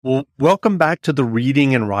Well, welcome back to the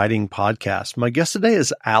Reading and Writing Podcast. My guest today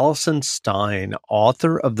is Allison Stein,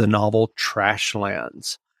 author of the novel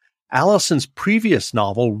Trashlands. Allison's previous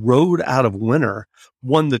novel, Road Out of Winter,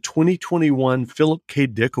 won the 2021 Philip K.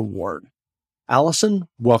 Dick Award. Allison,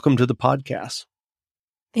 welcome to the podcast.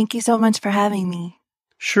 Thank you so much for having me.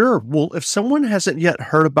 Sure. Well, if someone hasn't yet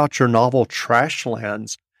heard about your novel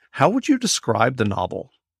Trashlands, how would you describe the novel?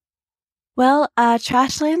 Well,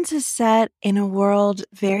 Trashlands is set in a world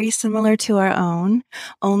very similar to our own,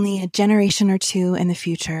 only a generation or two in the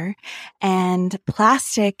future. And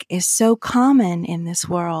plastic is so common in this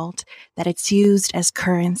world that it's used as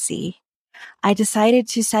currency. I decided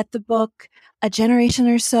to set the book a generation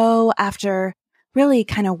or so after really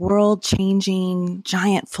kind of world-changing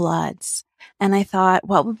giant floods. And I thought,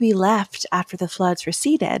 what would be left after the floods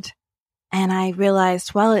receded? And I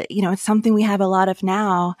realized, well, it's something we have a lot of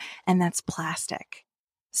now, and that's plastic.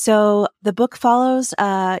 So the book follows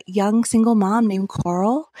a young single mom named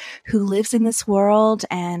Coral who lives in this world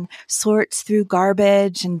and sorts through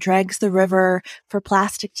garbage and dregs the river for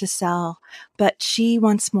plastic to sell. But she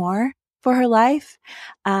wants more for her life.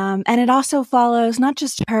 And it also follows not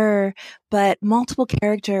just her, but multiple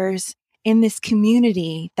characters in this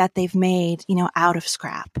community that they've made, out of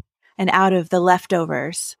scrap and out of the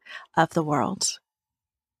leftovers of the world.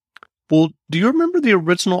 Well, do you remember the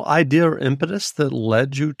original idea or impetus that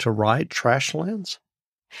led you to write Trashlands?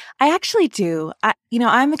 I actually do.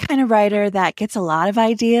 I'm the kind of writer that gets a lot of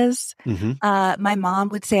ideas. Mm-hmm. My mom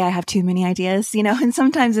would say I have too many ideas, and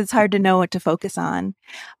sometimes it's hard to know what to focus on.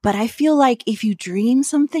 But I feel like if you dream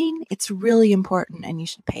something, it's really important and you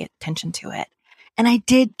should pay attention to it. And I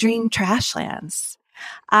did dream Trashlands.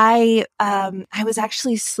 I was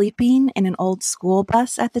actually sleeping in an old school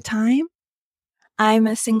bus at the time. I'm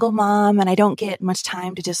a single mom and I don't get much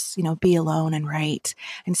time to just, be alone and write.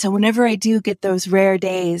 And so whenever I do get those rare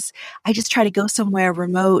days, I just try to go somewhere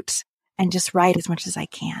remote and just write as much as I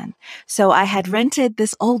can. So I had rented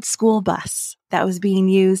this old school bus that was being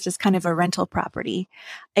used as kind of a rental property.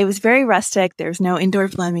 It was very rustic. There was no indoor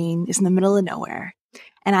plumbing. It's in the middle of nowhere.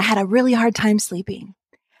 And I had a really hard time sleeping.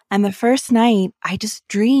 And the first night, I just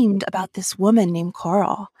dreamed about this woman named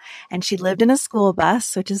Coral. And she lived in a school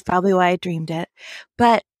bus, which is probably why I dreamed it.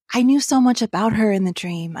 But I knew so much about her in the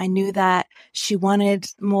dream. I knew that she wanted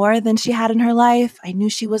more than she had in her life. I knew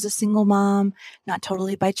she was a single mom, not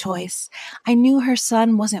totally by choice. I knew her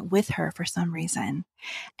son wasn't with her for some reason.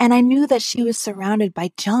 And I knew that she was surrounded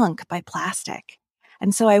by junk, by plastic.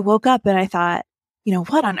 And so I woke up and I thought,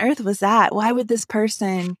 what on earth was that? Why would this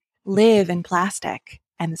person live in plastic?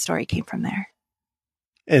 And the story came from there.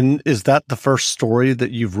 And is that the first story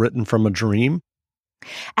that you've written from a dream?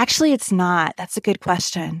 Actually, it's not. That's a good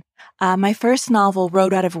question. My first novel,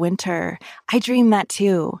 Road Out of Winter, I dreamed that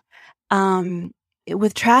too.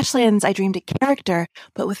 With Trashlands, I dreamed a character,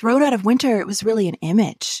 but with Road Out of Winter, it was really an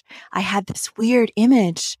image. I had this weird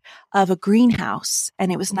image of a greenhouse,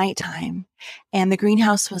 and it was nighttime. And the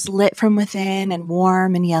greenhouse was lit from within and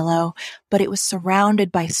warm and yellow, but it was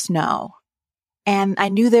surrounded by snow. And I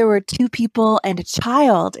knew there were two people and a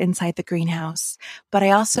child inside the greenhouse, but I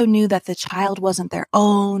also knew that the child wasn't their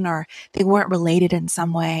own or they weren't related in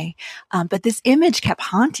some way. But this image kept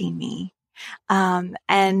haunting me.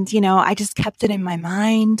 I just kept it in my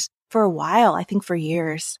mind for a while, I think for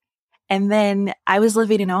years. And then I was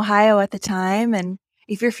living in Ohio at the time. And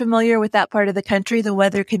if you're familiar with that part of the country, the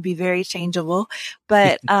weather can be very changeable.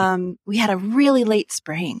 But we had a really late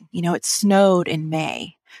spring. It snowed in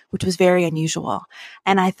May, which was very unusual.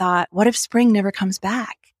 And I thought, what if spring never comes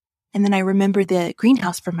back? And then I remembered the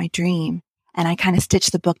greenhouse from my dream, and I kind of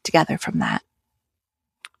stitched the book together from that.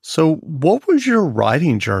 So what was your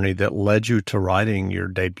writing journey that led you to writing your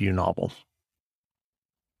debut novel?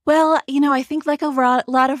 Well, I think like a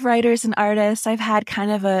lot of writers and artists, I've had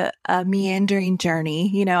kind of a meandering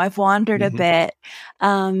journey. I've wandered a bit.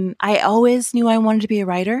 I always knew I wanted to be a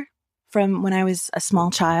writer from when I was a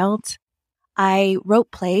small child. I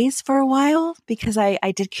wrote plays for a while because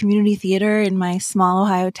I did community theater in my small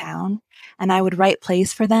Ohio town, and I would write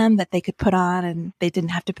plays for them that they could put on and they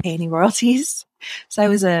didn't have to pay any royalties. So I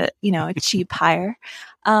was a cheap hire.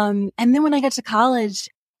 And then when I got to college,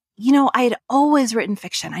 I had always written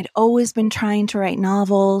fiction. I'd always been trying to write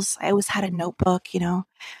novels. I always had a notebook,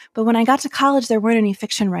 but when I got to college, there weren't any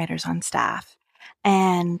fiction writers on staff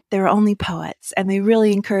and there were only poets, and they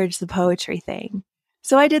really encouraged the poetry thing.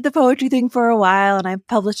 So I did the poetry thing for a while and I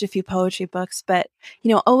published a few poetry books, but,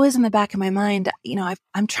 always in the back of my mind,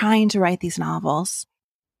 I'm trying to write these novels.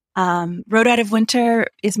 Road Out of Winter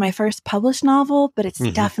is my first published novel, but it's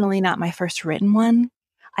definitely not my first written one.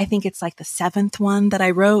 I think it's like the 7th one that I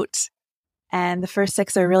wrote. and the first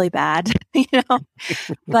 6 are really bad,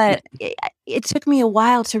 but it took me a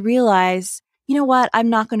while to realize, you know what? I'm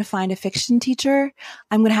not going to find a fiction teacher.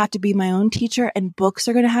 I'm going to have to be my own teacher, and books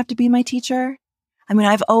are going to have to be my teacher. I mean,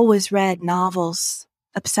 I've always read novels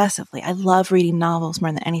obsessively. I love reading novels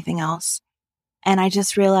more than anything else. And I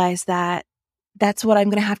just realized that that's what I'm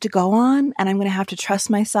going to have to go on, and I'm going to have to trust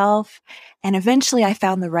myself. And eventually I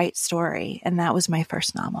found the right story, and that was my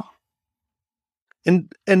first novel. And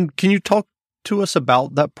can you talk to us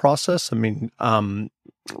about that process? I mean,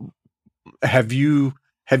 have you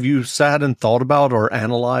sat and thought about or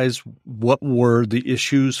analyzed what were the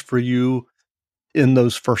issues for you in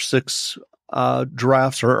those first 6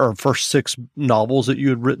 drafts or first 6 novels that you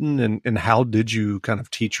had written, and how did you kind of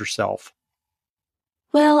teach yourself?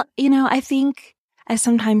 Well, I think, as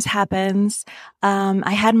sometimes happens,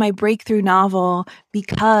 I had my breakthrough novel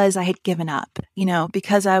because I had given up,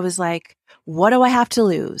 because I was like, what do I have to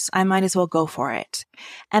lose? I might as well go for it.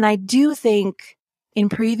 And I do think in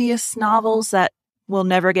previous novels that will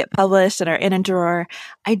never get published and are in a drawer,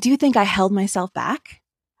 I do think I held myself back.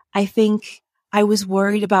 I think I was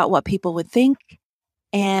worried about what people would think.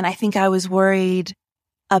 And I think I was worried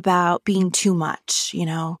about being too much,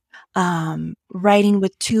 writing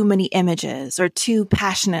with too many images or too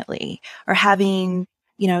passionately, or having,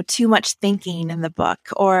 too much thinking in the book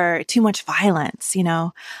or too much violence,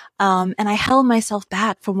 and I held myself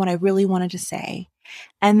back from what I really wanted to say.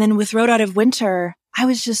 And then with Road Out of Winter, I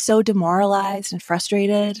was just so demoralized and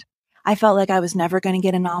frustrated. I felt like I was never going to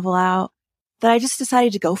get a novel out, that I just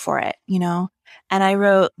decided to go for it, and I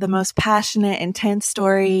wrote the most passionate, intense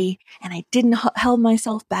story, and I didn't held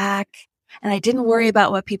myself back, and I didn't worry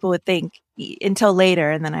about what people would think until later.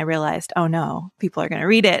 And then I realized, oh no, people are going to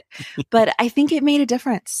read it. But I think it made a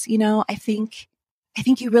difference. I think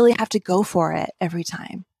you really have to go for it every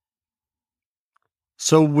time.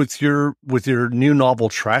 So with your new novel,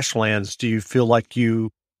 Trashlands, do you feel like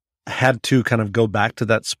you had to kind of go back to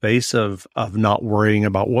that space of not worrying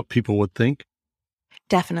about what people would think?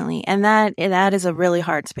 Definitely. And that is a really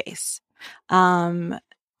hard space.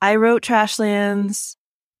 I wrote Trashlands.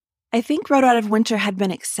 I think Road Out of Winter had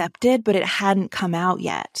been accepted, but it hadn't come out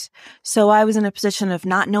yet. So I was in a position of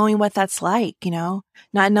not knowing what that's like,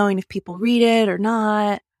 not knowing if people read it or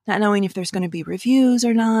not knowing if there's going to be reviews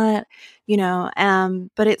or not,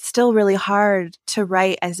 but it's still really hard to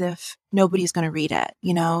write as if nobody's going to read it,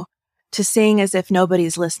 to sing as if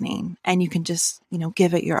nobody's listening, and you can just,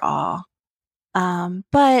 give it your all.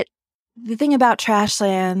 But the thing about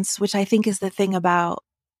Trashlands, which I think is the thing about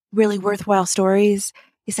really worthwhile stories,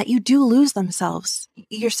 is that you do lose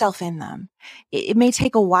yourself in them. It may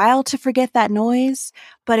take a while to forget that noise,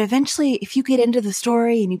 but eventually if you get into the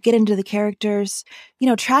story and you get into the characters,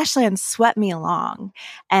 Trashlands swept me along,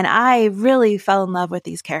 and I really fell in love with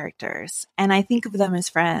these characters, and I think of them as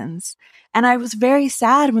friends. And I was very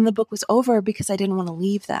sad when the book was over because I didn't want to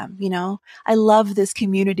leave them. I love this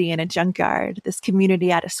community in a junkyard, this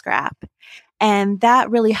community out of scrap. And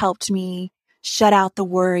that really helped me shut out the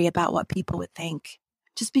worry about what people would think,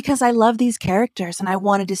 just because I love these characters and I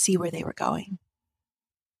wanted to see where they were going.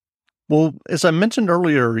 Well, as I mentioned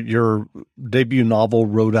earlier, your debut novel,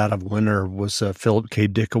 Road Out of Winter, was a Philip K.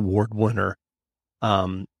 Dick Award winner.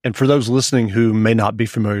 And for those listening who may not be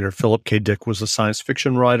familiar, Philip K. Dick was a science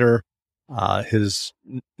fiction writer. His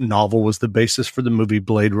novel was the basis for the movie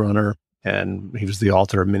Blade Runner, and he was the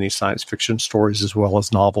author of many science fiction stories as well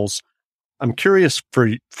as novels. I'm curious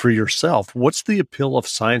for yourself, what's the appeal of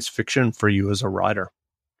science fiction for you as a writer?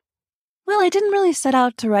 Well, I didn't really set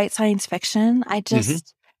out to write science fiction. I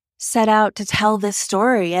just set out to tell this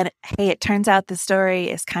story. And hey, it turns out the story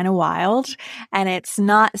is kind of wild, and it's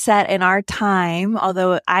not set in our time,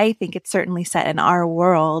 although I think it's certainly set in our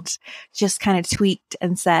world, just kind of tweaked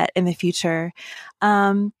and set in the future.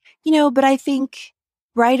 But I think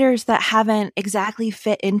writers that haven't exactly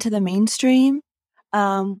fit into the mainstream,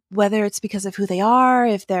 whether it's because of who they are,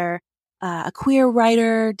 if they're a queer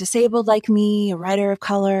writer, disabled like me, a writer of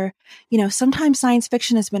color, sometimes science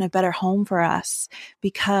fiction has been a better home for us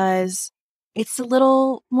because it's a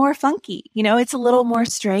little more funky, it's a little more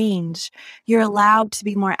strange. You're allowed to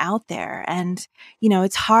be more out there. And,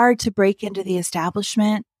 it's hard to break into the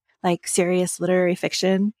establishment, like serious literary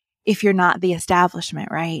fiction, if you're not the establishment,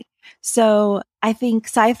 right? So I think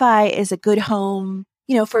sci-fi is a good home,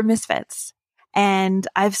 for misfits. And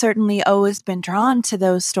I've certainly always been drawn to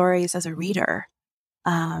those stories as a reader.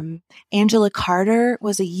 Angela Carter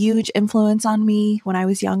was a huge influence on me when I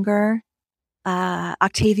was younger.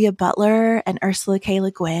 Octavia Butler and Ursula K.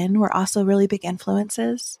 Le Guin were also really big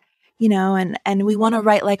influences. and we want to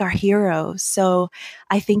write like our heroes. So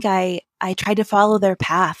I think I tried to follow their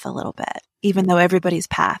path a little bit, even though everybody's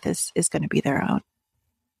path is going to be their own.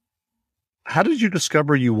 How did you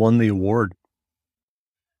discover you won the award?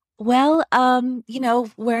 Well,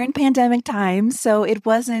 we're in pandemic times, so it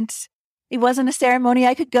wasn't a ceremony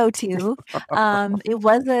I could go to. It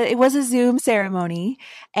was a Zoom ceremony,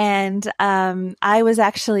 and I was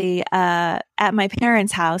actually at my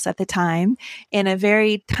parents' house at the time in a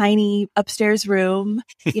very tiny upstairs room,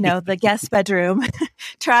 the guest bedroom,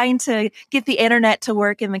 trying to get the internet to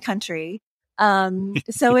work in the country.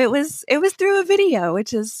 So it was through a video,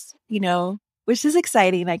 which is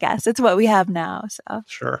exciting, I guess. It's what we have now. So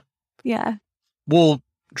sure. Yeah. Well,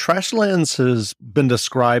 Trashlands has been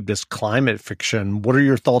described as climate fiction. What are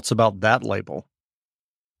your thoughts about that label?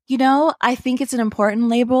 I think it's an important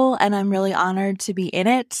label, and I'm really honored to be in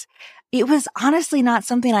it. It was honestly not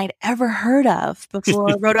something I'd ever heard of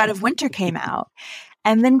before Road Out of Winter came out.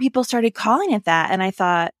 And then people started calling it that, and I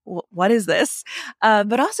thought, what is this?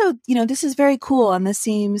 But also, this is very cool, and this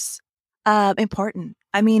seems important.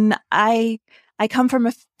 I mean, I come from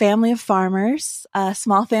a family of farmers,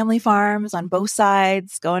 small family farms on both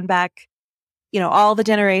sides, going back, all the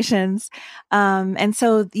generations. And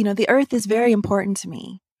so, the earth is very important to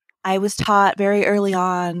me. I was taught very early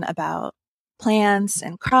on about plants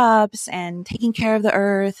and crops and taking care of the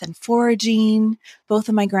earth and foraging. Both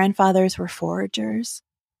of my grandfathers were foragers.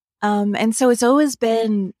 And so it's always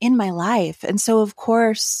been in my life. And so, of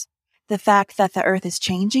course, the fact that the earth is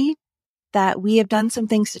changing, that we have done some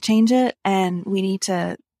things to change it, and we need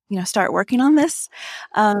to, start working on this,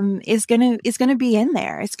 is going to be in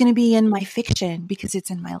there. It's going to be in my fiction because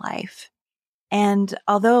it's in my life. And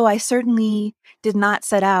although I certainly did not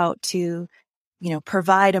set out to,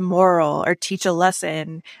 provide a moral or teach a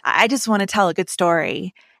lesson, I just want to tell a good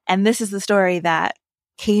story. And this is the story that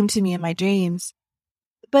came to me in my dreams.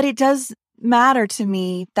 But it does matter to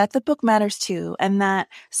me that the book matters too, and that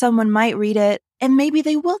someone might read it and maybe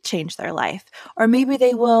they will change their life, or maybe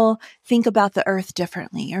they will think about the earth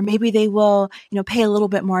differently, or maybe they will, pay a little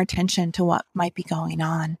bit more attention to what might be going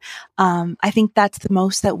on. I think that's the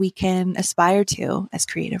most that we can aspire to as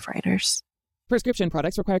creative writers. Prescription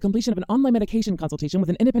products require completion of an online medication consultation with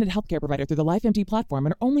an independent healthcare provider through the LifeMD platform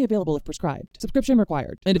and are only available if prescribed. Subscription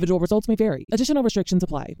required. Individual results may vary. Additional restrictions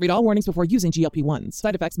apply. Read all warnings before using GLP-1s.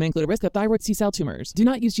 Side effects may include a risk of thyroid C-cell tumors. Do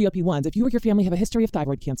not use GLP-1s if you or your family have a history of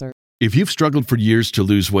thyroid cancer. If you've struggled for years to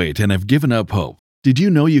lose weight and have given up hope, did you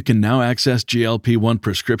know you can now access GLP-1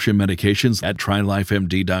 prescription medications at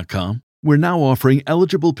TryLifeMD.com? We're now offering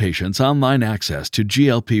eligible patients online access to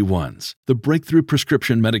GLP-1s, the breakthrough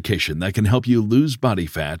prescription medication that can help you lose body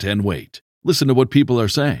fat and weight. Listen to what people are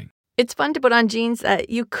saying. It's fun to put on jeans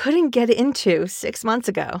that you couldn't get into 6 months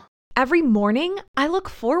ago. Every morning, I look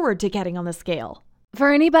forward to getting on the scale.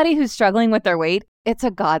 For anybody who's struggling with their weight, it's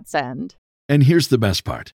a godsend. And here's the best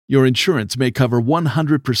part. Your insurance may cover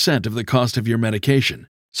 100% of the cost of your medication.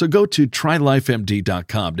 So go to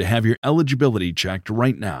TryLifeMD.com to have your eligibility checked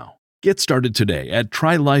right now. Get started today at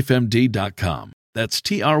TryLifeMD.com. That's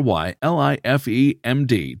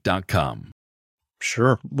TryLifeMD.com.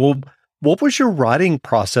 Sure. Well, what was your writing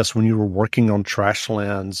process when you were working on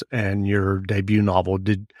Trashlands and your debut novel?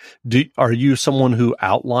 Are you someone who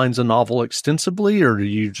outlines a novel extensively, or do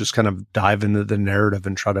you just kind of dive into the narrative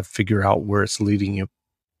and try to figure out where it's leading you?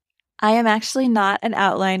 I am actually not an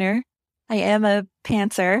outliner. I am a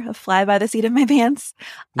pantser, a fly by the seat of my pants.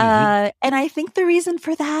 And I think the reason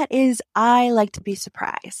for that is I like to be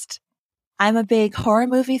surprised. I'm a big horror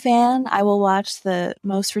movie fan. I will watch the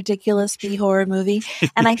most ridiculous B-horror movie.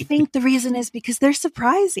 And I think the reason is because they're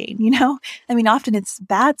surprising, I mean, often it's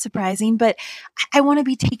bad surprising, but I want to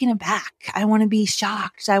be taken aback. I want to be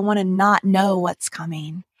shocked. I want to not know what's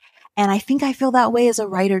coming. And I think I feel that way as a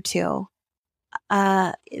writer too.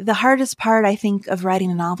 The hardest part, I think, of writing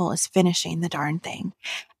a novel is finishing the darn thing.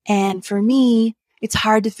 And for me, it's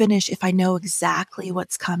hard to finish if I know exactly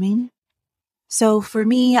what's coming. So for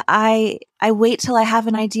me, I wait till I have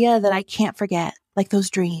an idea that I can't forget, like those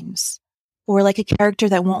dreams, or like a character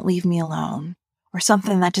that won't leave me alone, or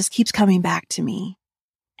something that just keeps coming back to me.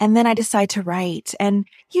 And then I decide to write. And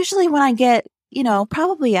usually when I get,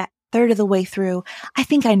 probably a third of the way through, I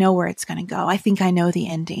think I know where it's going to go. I think I know the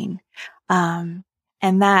ending.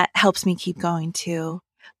 And that helps me keep going too.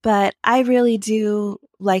 But I really do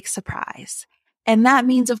like surprise. And that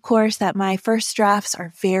means, of course, that my first drafts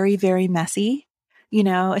are very, very messy,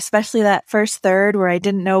 especially that first third where I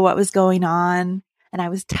didn't know what was going on and I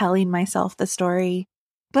was telling myself the story.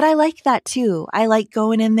 But I like that too. I like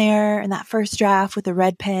going in there in that first draft with a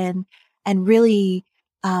red pen and really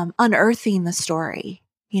unearthing the story,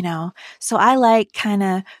 So I like kind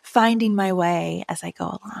of finding my way as I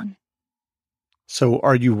go along. So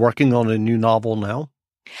are you working on a new novel now?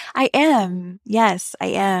 I am. Yes, I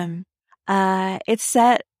am. It's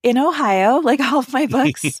set in Ohio, like all of my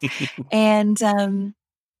books. And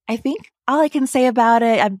I think all I can say about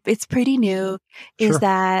it, it's pretty new, is Sure.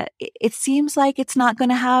 that it seems like it's not going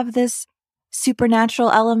to have this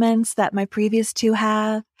supernatural elements that my previous two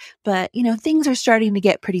have. But, things are starting to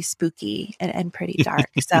get pretty spooky and pretty dark.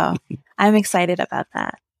 So I'm excited about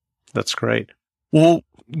that. That's great. Well,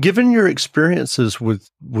 given your experiences with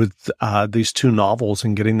these two novels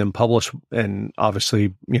and getting them published and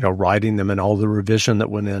obviously, writing them and all the revision that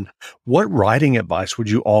went in, what writing advice would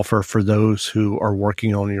you offer for those who are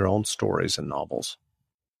working on your own stories and novels?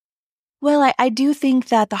 Well, I do think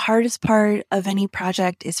that the hardest part of any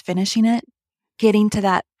project is finishing it, getting to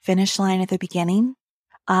that finish line at the beginning.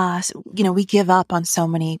 We give up on so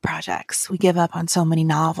many projects. We give up on so many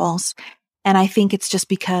novels. And I think it's just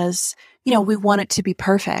because, we want it to be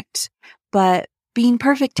perfect, but being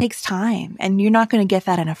perfect takes time and you're not going to get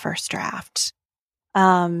that in a first draft.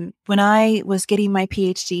 When I was getting my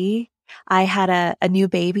PhD, I had a new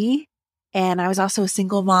baby and I was also a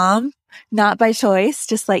single mom, not by choice,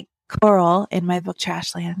 just like Coral in my book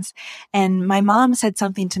Trashlands. And my mom said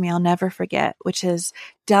something to me I'll never forget, which is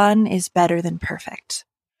done is better than perfect.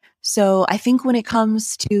 So I think when it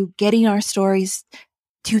comes to getting our stories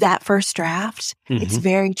to that first draft, it's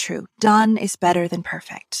very true. Done is better than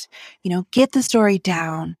perfect. Get the story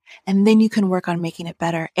down and then you can work on making it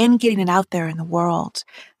better and getting it out there in the world.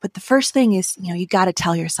 But the first thing is, you got to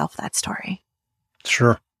tell yourself that story.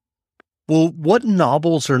 Sure. Well, what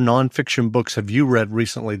novels or nonfiction books have you read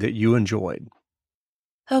recently that you enjoyed?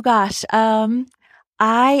 Oh gosh.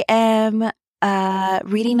 I am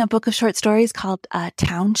reading a book of short stories called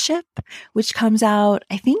Township, which comes out,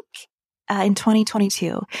 I think, in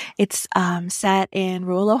 2022. It's set in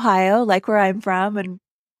rural Ohio, like where I'm from and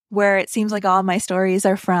where it seems like all my stories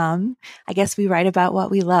are from. I guess we write about what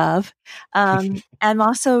we love. I'm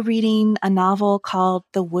also reading a novel called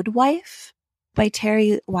The Woodwife by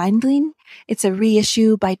Terry Weindling. It's a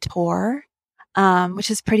reissue by Tor, which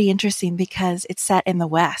is pretty interesting because it's set in the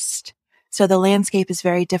West. So the landscape is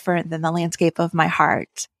very different than the landscape of my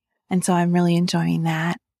heart. And so I'm really enjoying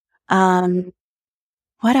that.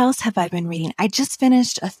 What else have I been reading? I just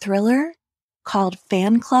finished a thriller called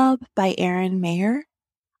Fan Club by Erin Mayer.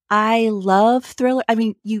 I love thriller. I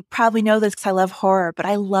mean, you probably know this because I love horror, but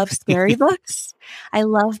I love scary books. I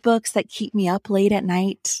love books that keep me up late at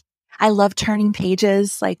night. I love turning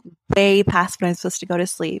pages like way past when I'm supposed to go to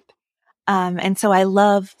sleep. And so I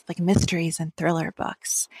love like mysteries and thriller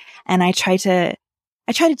books. And I try to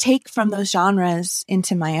take from those genres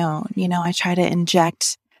into my own. I try to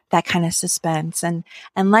inject that kind of suspense. And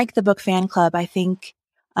like the book Fan Club, I think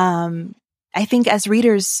as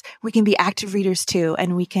readers, we can be active readers too.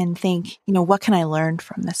 And we can think, what can I learn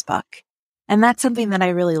from this book? And that's something that I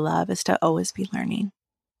really love, is to always be learning.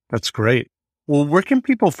 That's great. Well, where can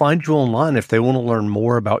people find you online if they want to learn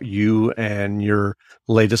more about you and your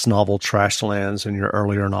latest novel, Trashlands, and your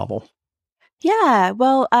earlier novel? Yeah,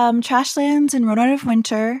 well, Trashlands and Road Out of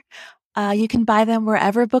Winter, you can buy them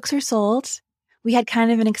wherever books are sold. We had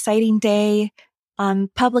kind of an exciting day on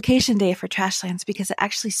publication day for Trashlands because it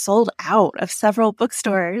actually sold out of several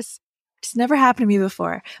bookstores. It's never happened to me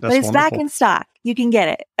before, but it's back in stock. You can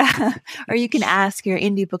get it, or you can ask your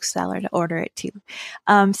indie bookseller to order it too.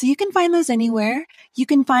 So you can find those anywhere. You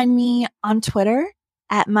can find me on Twitter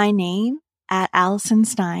at my name, at Allison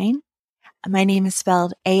Stein. My name is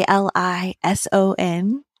spelled ALISONSTINE.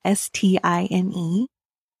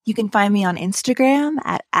 You can find me on Instagram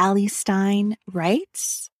at Allie Stein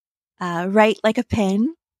Writes, write like a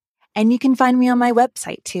pen. And you can find me on my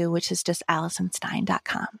website too, which is just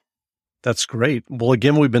AllisonStein.com. That's great. Well,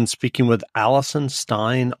 again, we've been speaking with Allison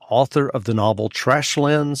Stein, author of the novel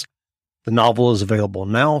Trashlands. The novel is available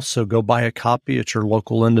now, so go buy a copy at your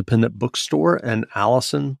local independent bookstore. And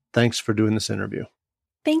Allison, thanks for doing this interview.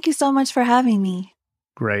 Thank you so much for having me.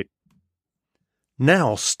 Great.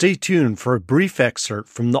 Now, stay tuned for a brief excerpt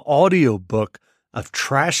from the audiobook of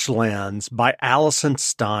Trashlands by Allison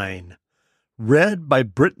Stein, read by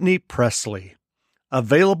Brittany Presley,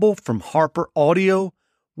 available from Harper Audio,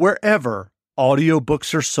 wherever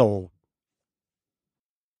audiobooks are sold.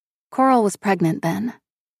 Coral was pregnant then.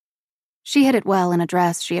 She hid it well in a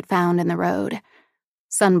dress she had found in the road,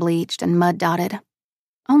 sun-bleached and mud-dotted,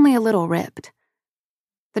 only a little ripped.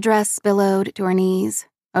 The dress billowed to her knees,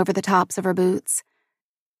 over the tops of her boots.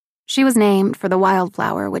 She was named for the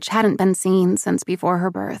wildflower which hadn't been seen since before her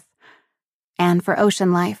birth, and for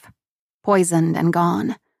ocean life, poisoned and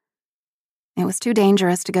gone. It was too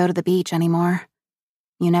dangerous to go to the beach anymore.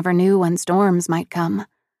 You never knew when storms might come.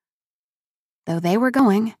 Though they were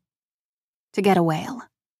going to get a whale.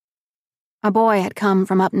 A boy had come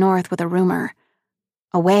from up north with a rumor.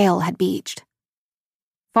 A whale had beached.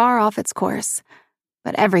 Far off its course,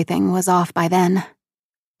 but everything was off by then.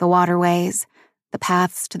 The waterways, the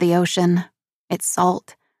paths to the ocean, its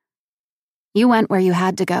salt. You went where you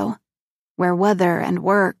had to go, where weather and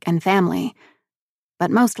work and family,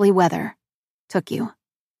 but mostly weather, took you.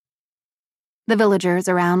 The villagers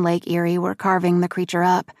around Lake Erie were carving the creature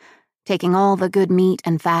up, taking all the good meat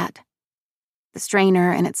and fat. The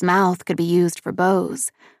strainer in its mouth could be used for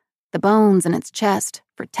bows, the bones in its chest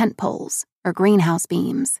for tent poles or greenhouse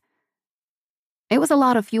beams. It was a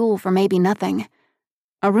lot of fuel for maybe nothing,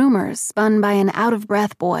 a rumor spun by an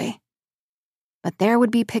out-of-breath boy. But there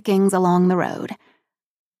would be pickings along the road.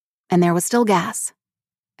 And there was still gas.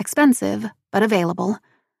 Expensive, but available.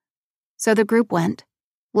 So the group went,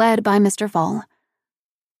 led by Mr. Fall.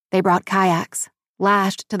 They brought kayaks,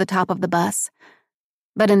 lashed to the top of the bus.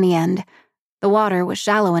 But in the end, the water was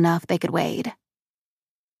shallow enough they could wade.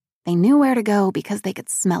 They knew where to go because they could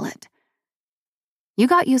smell it. You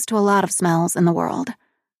got used to a lot of smells in the world.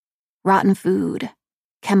 Rotten food,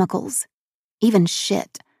 chemicals, even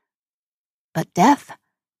shit. But death?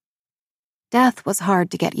 Death was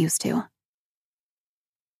hard to get used to.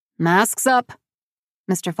 "Masks up,"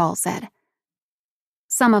 Mr. Fall said.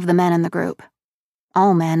 Some of the men in the group,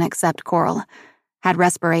 all men except Coral, had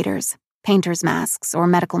respirators, painter's masks, or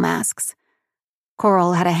medical masks.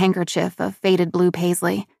 Coral had a handkerchief of faded blue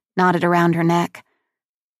paisley knotted around her neck.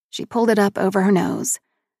 She pulled it up over her nose.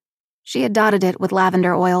 She had dotted it with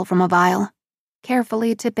lavender oil from a vial,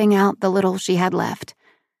 carefully tipping out the little she had left.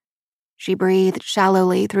 She breathed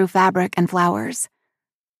shallowly through fabric and flowers.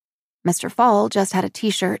 Mr. Fall just had a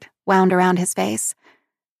t-shirt wound around his face.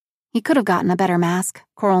 He could have gotten a better mask,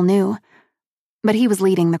 Coral knew, but he was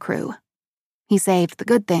leading the crew. He saved the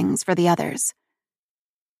good things for the others.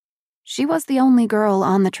 She was the only girl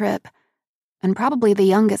on the trip, and probably the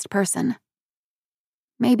youngest person.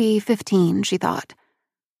 Maybe 15, she thought.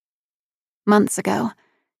 Months ago,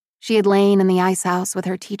 she had lain in the ice house with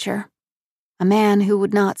her teacher, a man who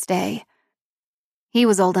would not stay. He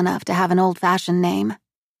was old enough to have an old-fashioned name,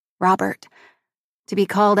 Robert, to be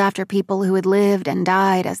called after people who had lived and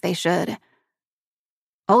died as they should.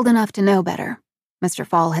 Old enough to know better, Mr.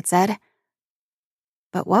 Fall had said.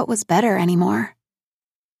 But what was better anymore?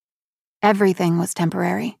 Everything was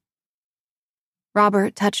temporary.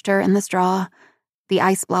 Robert touched her in the straw, the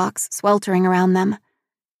ice blocks sweltering around them.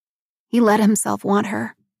 He let himself want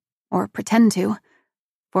her, or pretend to,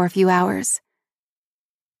 for a few hours.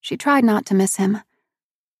 She tried not to miss him.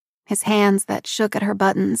 His hands that shook at her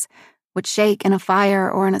buttons would shake in a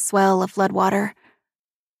fire or in a swell of floodwater.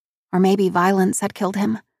 Or maybe violence had killed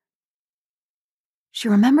him. She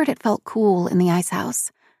remembered it felt cool in the ice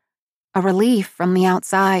house, a relief from the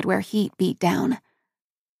outside where heat beat down.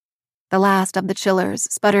 The last of the chillers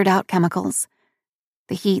sputtered out chemicals.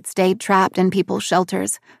 The heat stayed trapped in people's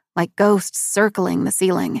shelters like ghosts circling the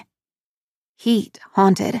ceiling. Heat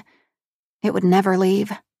haunted. It would never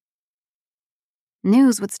leave.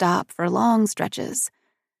 News would stop for long stretches.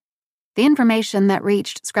 The information that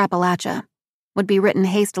reached Scrapalaccia would be written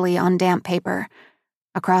hastily on damp paper,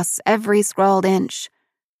 across every scrawled inch.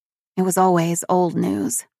 It was always old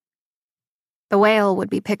news. The whale would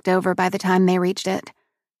be picked over by the time they reached it.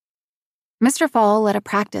 Mr. Fall led a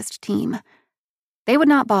practiced team. They would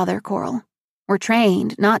not bother Coral, were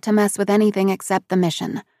trained not to mess with anything except the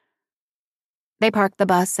mission. They parked the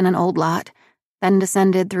bus in an old lot, then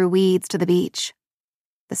descended through weeds to the beach.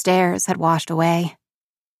 The stairs had washed away,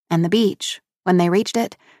 and the beach, when they reached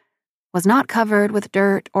it, was not covered with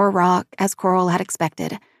dirt or rock as Coral had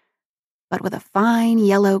expected, but with a fine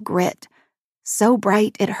yellow grit, so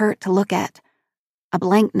bright it hurt to look at, a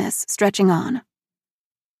blankness stretching on.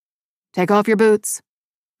 "Take off your boots,"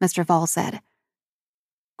 Mr. Fall said.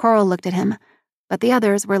 Coral looked at him, but the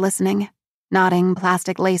others were listening, knotting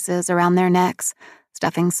plastic laces around their necks,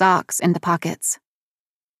 stuffing socks into pockets.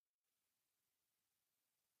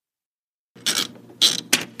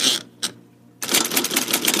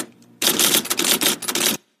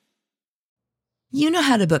 You know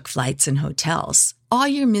how to book flights and hotels. All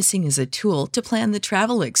you're missing is a tool to plan the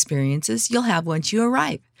travel experiences you'll have once you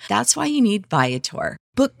arrive. That's why you need Viator.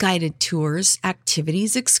 Book guided tours,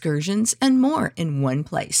 activities, excursions, and more in one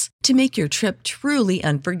place to make your trip truly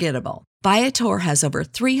unforgettable. Viator has over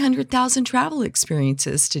 300,000 travel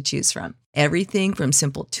experiences to choose from. Everything from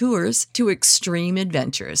simple tours to extreme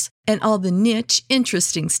adventures and all the niche,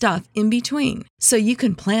 interesting stuff in between. So you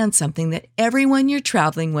can plan something that everyone you're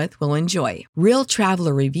traveling with will enjoy. Real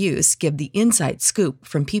traveler reviews give the inside scoop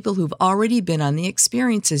from people who've already been on the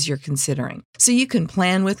experiences you're considering. So you can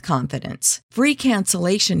plan with confidence. Free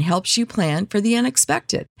cancellation helps you plan for the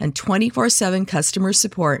unexpected. And 24/7 customer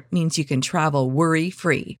support means you can travel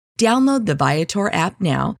worry-free. Download the Viator app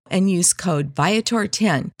now and use code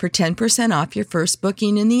Viator10 for 10% off your first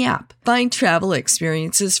booking in the app. Find travel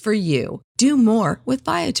experiences for you. Do more with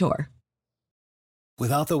Viator.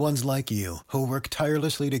 Without the ones like you, who work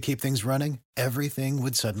tirelessly to keep things running, everything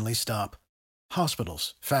would suddenly stop.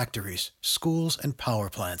 Hospitals, factories, schools, and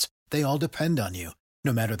power plants, they all depend on you.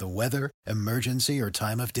 No matter the weather, emergency, or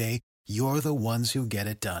time of day, you're the ones who get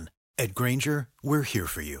it done. At Grainger, we're here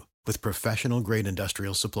for you. With professional-grade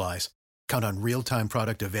industrial supplies, count on real-time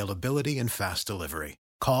product availability and fast delivery.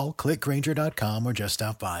 Call, click Grainger.com, or just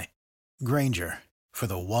stop by. Grainger, for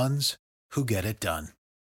the ones who get it done.